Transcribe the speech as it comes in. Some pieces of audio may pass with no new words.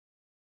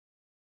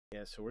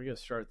Yeah, so we're going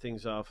to start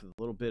things off with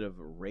a little bit of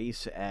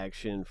race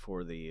action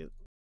for the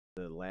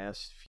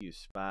last few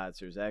spots.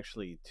 There's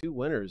actually two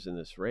winners in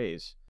this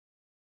race.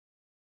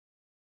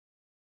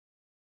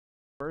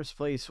 First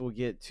place will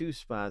get 2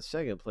 spots.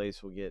 Second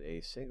place will get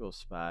a single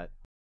spot.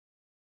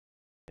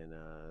 And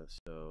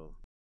so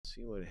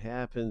see what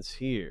happens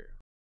here.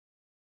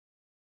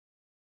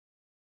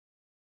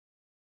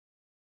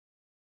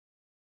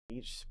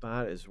 Each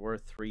spot is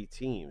worth 3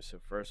 teams. So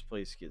first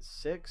place gets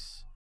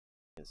 6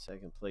 and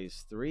second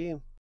place 3.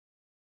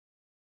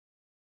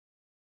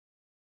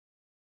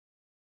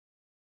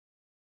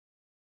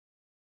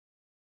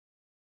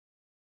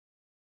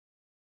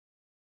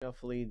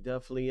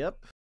 Duffly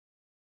up.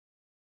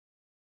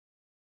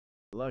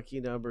 Lucky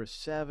number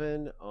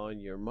 7 on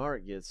your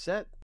mark. Get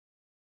set.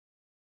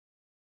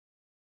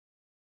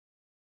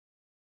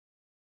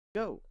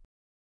 Go.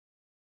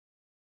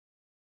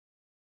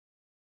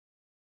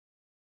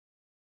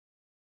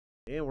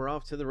 And we're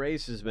off to the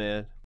races,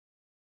 man.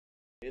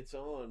 It's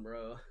on,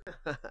 bro.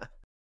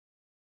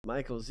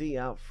 Michael Z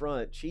out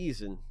front,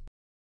 cheesing.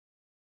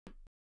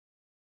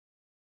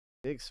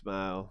 Big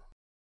smile.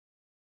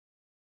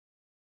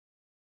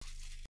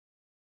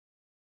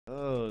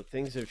 Oh,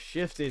 things have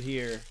shifted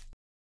here.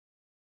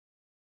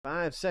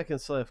 5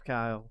 seconds left,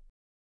 Kyle.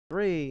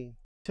 3,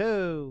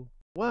 2,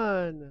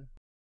 1.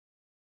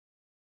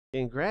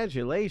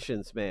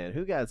 Congratulations, man.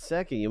 Who got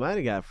second? You might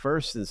have got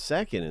first and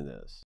second in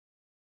this.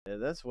 Yeah,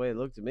 that's the way it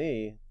looked to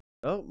me.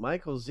 Oh,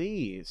 Michael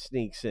Z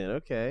sneaks in.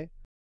 Okay.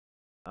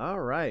 All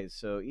right.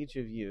 So each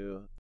of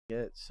you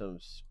get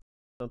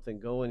something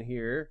going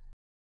here.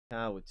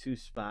 Kyle with 2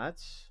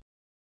 spots.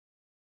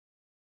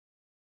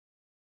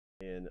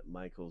 And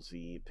Michael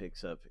Z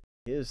picks up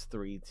his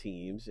 3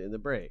 teams in the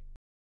break.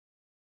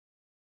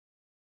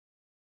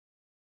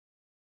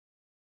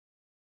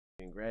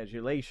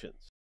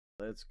 Congratulations.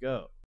 Let's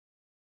go.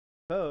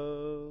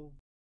 Oh.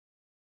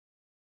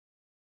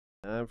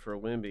 Time for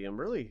Wimby. I'm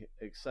really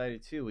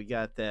excited too. We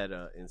got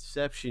that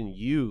Inception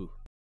U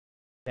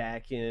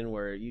back in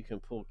where you can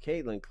pull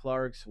Caitlin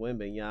Clark's,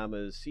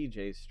 Wembanyama's,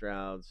 CJ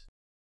Stroud's,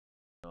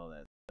 all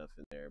that stuff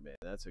in there, man.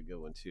 That's a good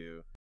one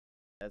too.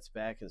 That's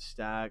back in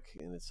stock,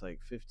 and it's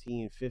like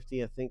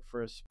 $15.50, I think,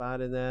 for a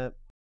spot in that.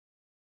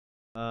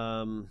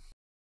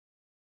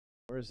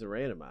 Where's the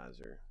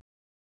randomizer?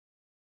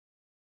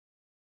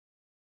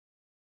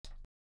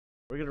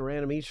 We're going to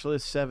random each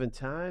list 7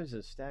 times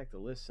and stack the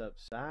lists up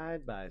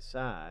side by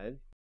side.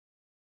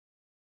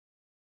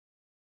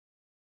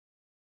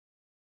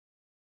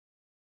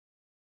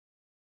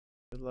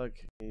 Good luck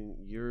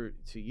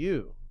to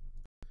you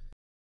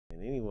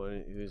and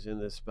anyone who's in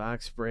this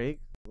box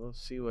break. We'll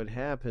see what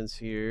happens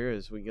here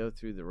as we go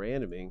through the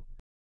randoming.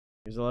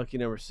 Here's a lucky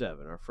number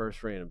 7. Our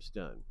first random's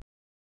done.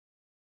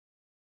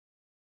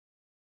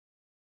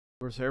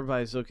 Of course,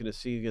 everybody's looking to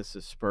see who gets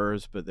the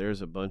Spurs, but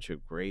there's a bunch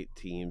of great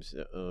teams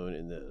to own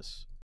in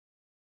this.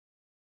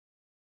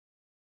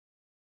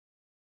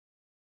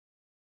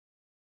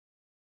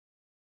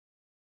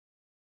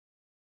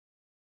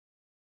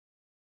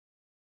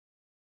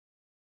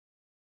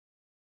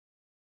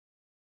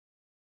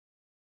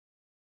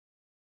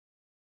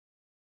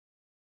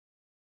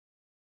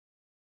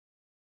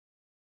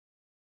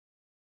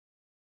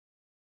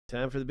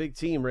 Time for the big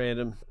team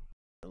random.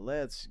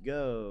 Let's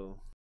go.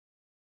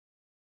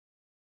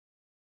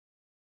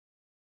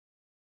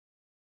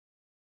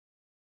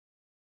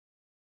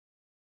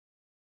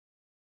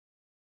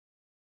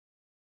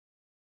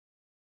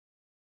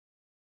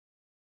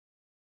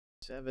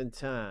 Seven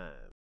time.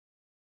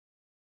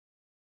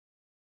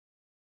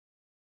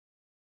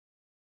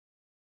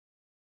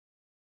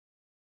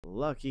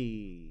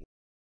 Lucky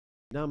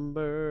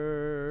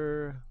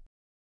number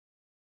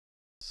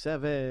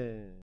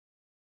 7.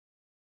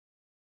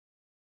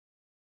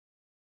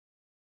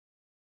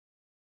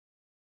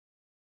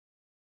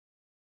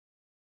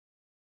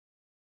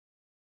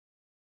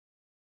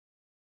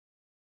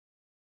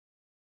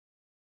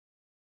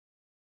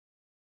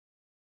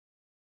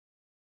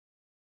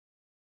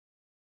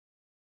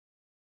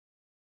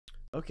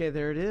 Okay,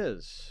 there it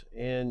is.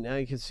 And now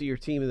you can see your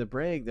team in the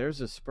break. There's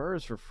the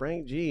Spurs for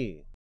Frank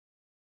G.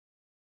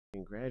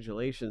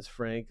 Congratulations,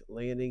 Frank,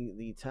 landing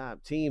the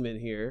top team in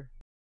here.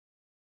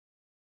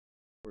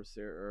 Of course,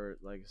 there are,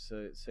 like I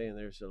said, saying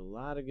there's a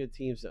lot of good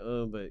teams to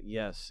own, but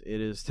yes,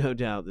 it is no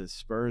doubt that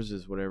Spurs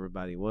is what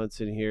everybody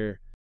wants in here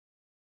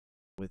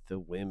with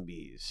the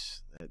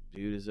Wimbies. That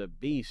dude is a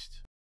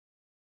beast.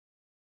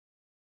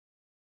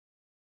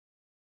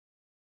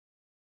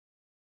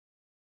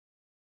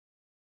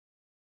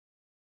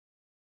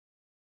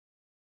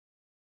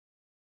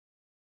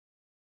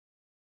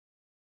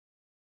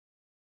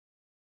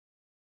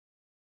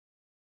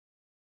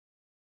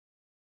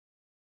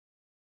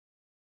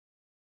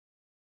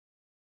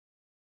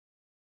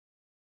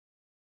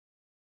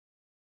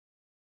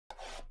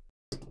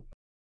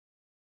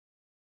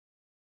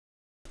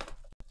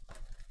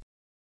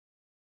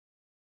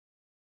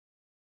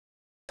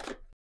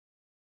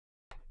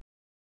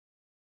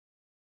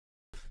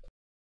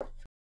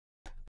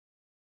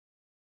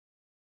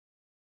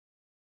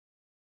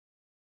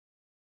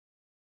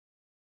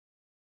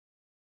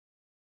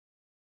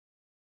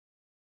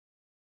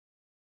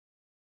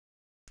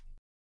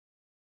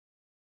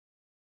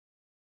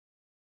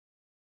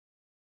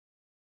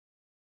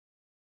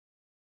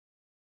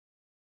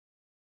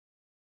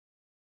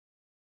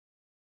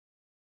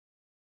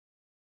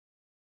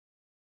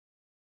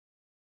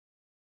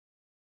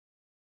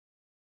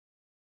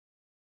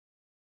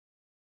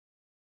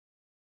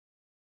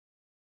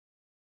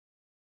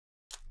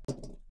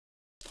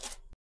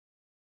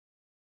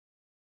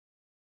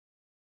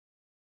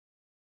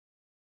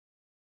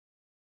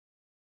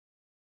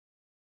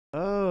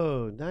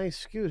 nice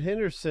Scoot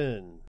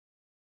Henderson.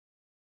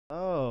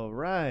 Oh,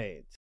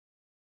 right.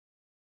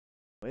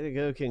 Way to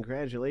go.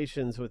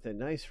 Congratulations with a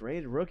nice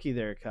rated rookie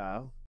there,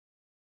 Kyle.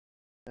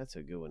 That's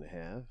a good one to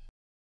have.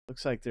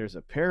 Looks like there's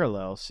a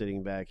parallel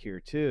sitting back here,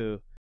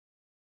 too.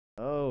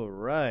 Oh,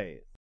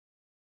 right.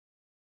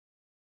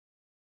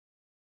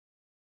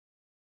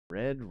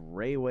 Red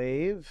Ray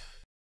Wave.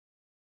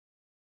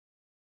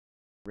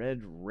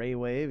 Red Ray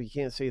Wave. You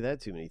can't say that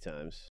too many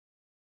times.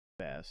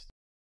 Fast.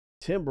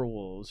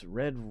 Timberwolves.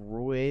 Red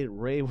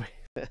Ray Wave.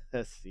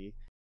 Let's see.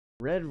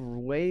 Red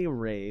Ray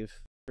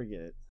Rave. Forget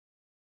it.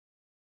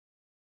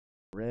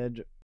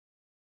 Red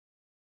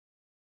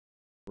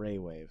Ray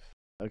Wave.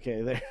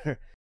 Okay, there.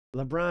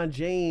 LeBron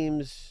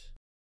James.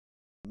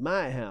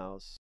 My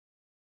house.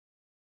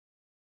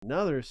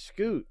 Another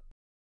Scoot.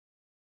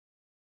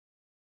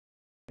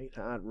 White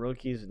hot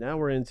rookies. Now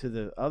we're into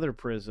the other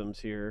prisms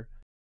here.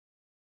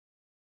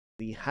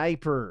 The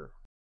Hyper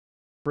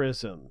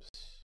Prisms.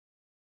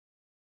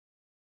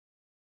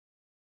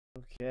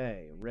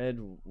 Okay, Red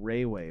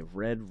Ray Wave.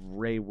 Red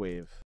Ray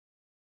Wave.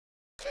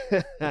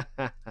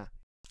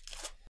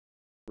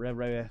 Red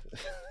Ray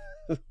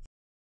Wave.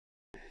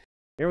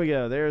 Here we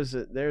go.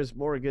 There's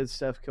more good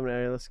stuff coming out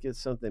here. Let's get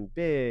something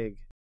big.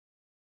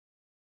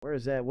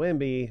 Where's that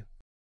Wemby?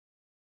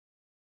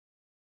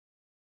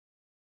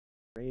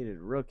 Rated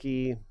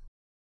rookie.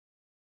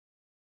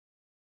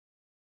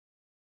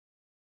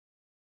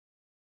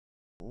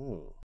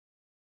 Ooh.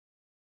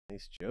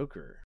 Nice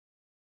Joker.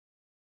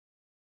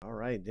 All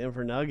right,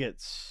 Denver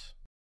Nuggets.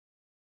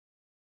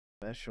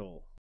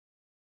 Special.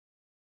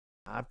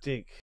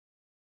 Optic.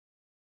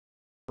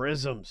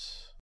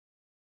 Prisms.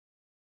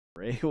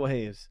 Ray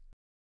Waves.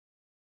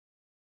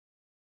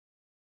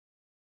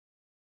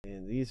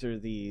 And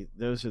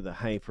those are the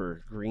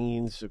hyper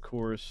greens, of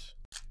course.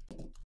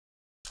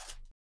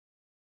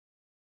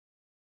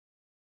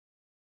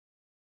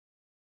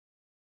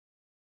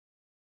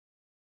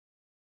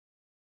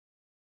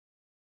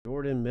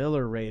 Jordan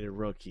Miller rated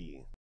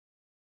rookie.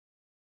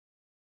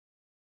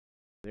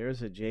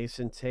 There's a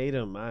Jason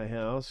Tatum, my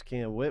house.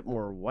 Cam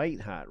Whitmore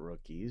white hot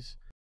rookies.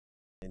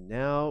 And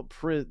now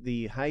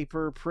the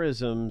Hyper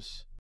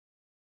Prisms.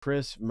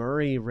 Chris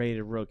Murray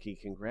rated rookie.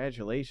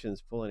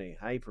 Congratulations pulling a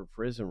Hyper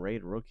Prism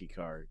rated rookie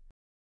card.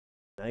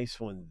 Nice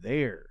one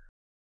there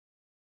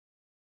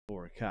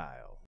for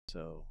Kyle.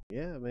 So,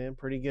 yeah, man,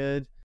 pretty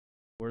good.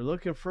 We're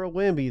looking for a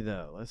Wemby,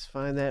 though. Let's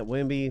find that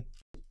Wemby.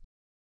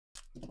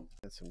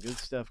 Got some good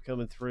stuff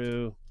coming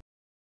through.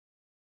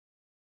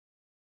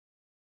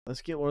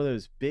 Let's get one of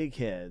those big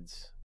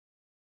heads.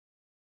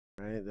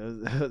 Right?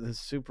 The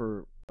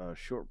super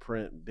short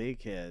print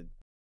big head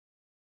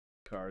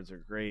cards are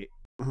great.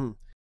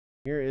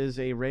 Here is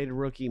a rated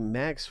rookie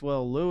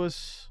Maxwell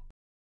Lewis.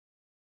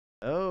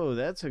 Oh,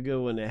 that's a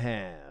good one to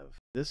have.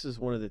 This is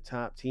one of the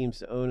top teams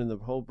to own in the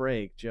whole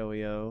break,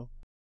 Joey O.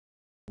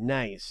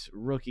 Nice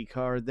rookie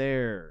card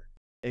there.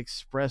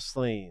 Express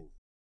Lane.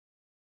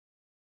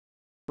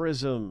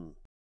 Prism.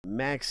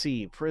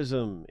 Maxi.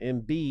 Prism.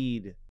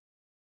 Embiid.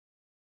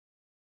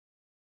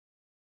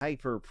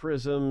 Hyper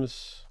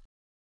Prisms.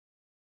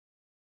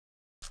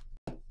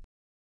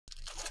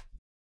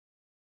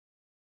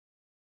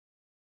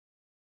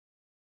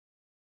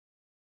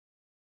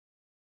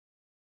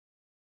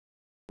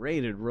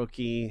 Rated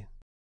rookie.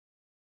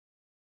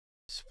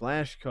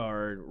 Splash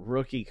card.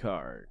 Rookie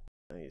card.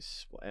 Nice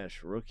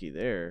splash rookie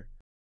there.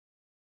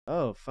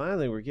 Oh,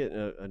 finally we're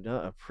getting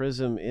a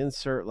prism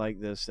insert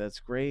like this. That's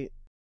great.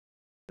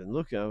 And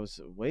look, I was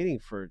waiting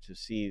to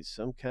see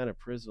some kind of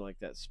prism like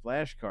that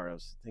splash card. I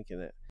was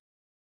thinking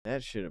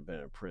that should have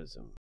been a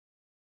prism.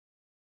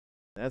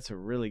 That's a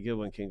really good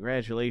one.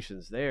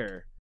 Congratulations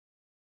there.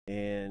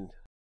 And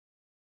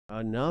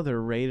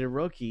another rated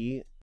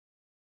rookie,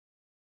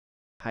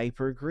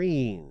 Hyper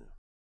Green.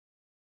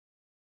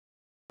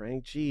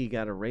 Frank G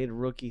got a rated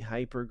rookie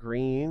Hyper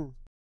Green.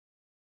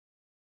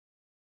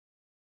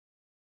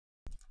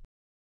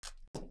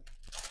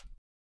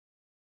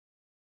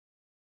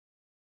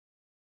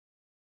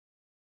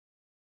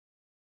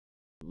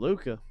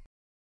 Luka.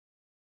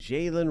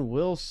 Jalen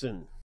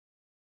Wilson.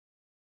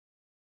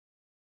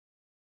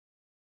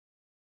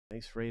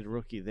 Nice rated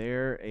rookie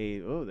there.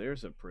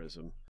 There's a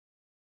prism.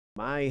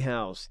 My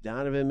house.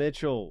 Donovan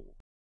Mitchell.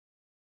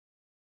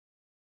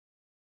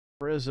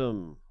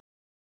 Prism.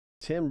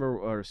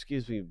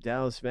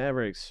 Dallas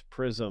Mavericks.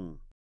 Prism.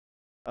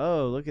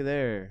 Oh, look at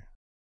there.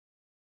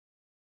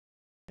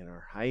 And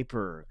our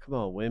hyper. Come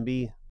on,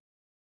 Wemby.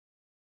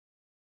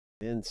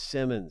 Ben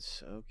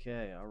Simmons.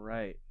 Okay, all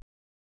right.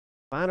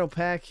 Final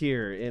pack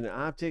here in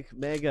Optic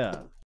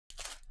Mega.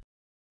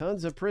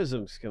 Tons of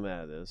prisms come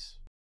out of this.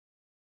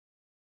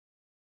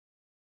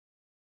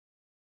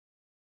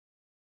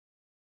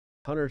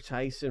 Hunter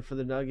Tyson for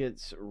the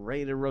Nuggets.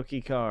 Rated rookie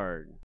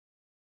card.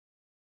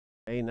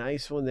 A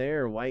nice one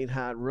there. White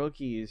hot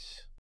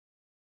rookies.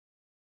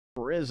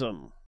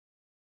 Prism.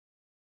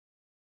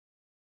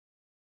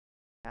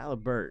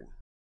 Halliburton.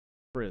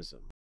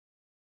 Prism.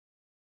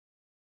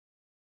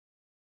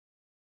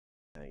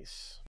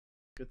 Nice.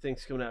 Good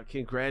things coming out.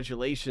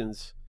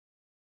 Congratulations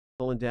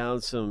pulling down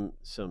some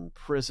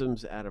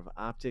prisms out of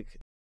Optic,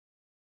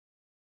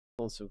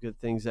 pulling some good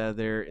things out of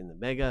there in the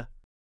Mega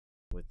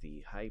with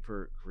the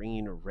hyper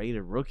green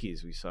rated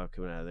rookies we saw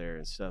coming out of there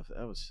and stuff.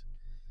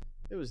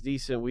 It was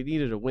decent. We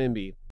needed a Wimby.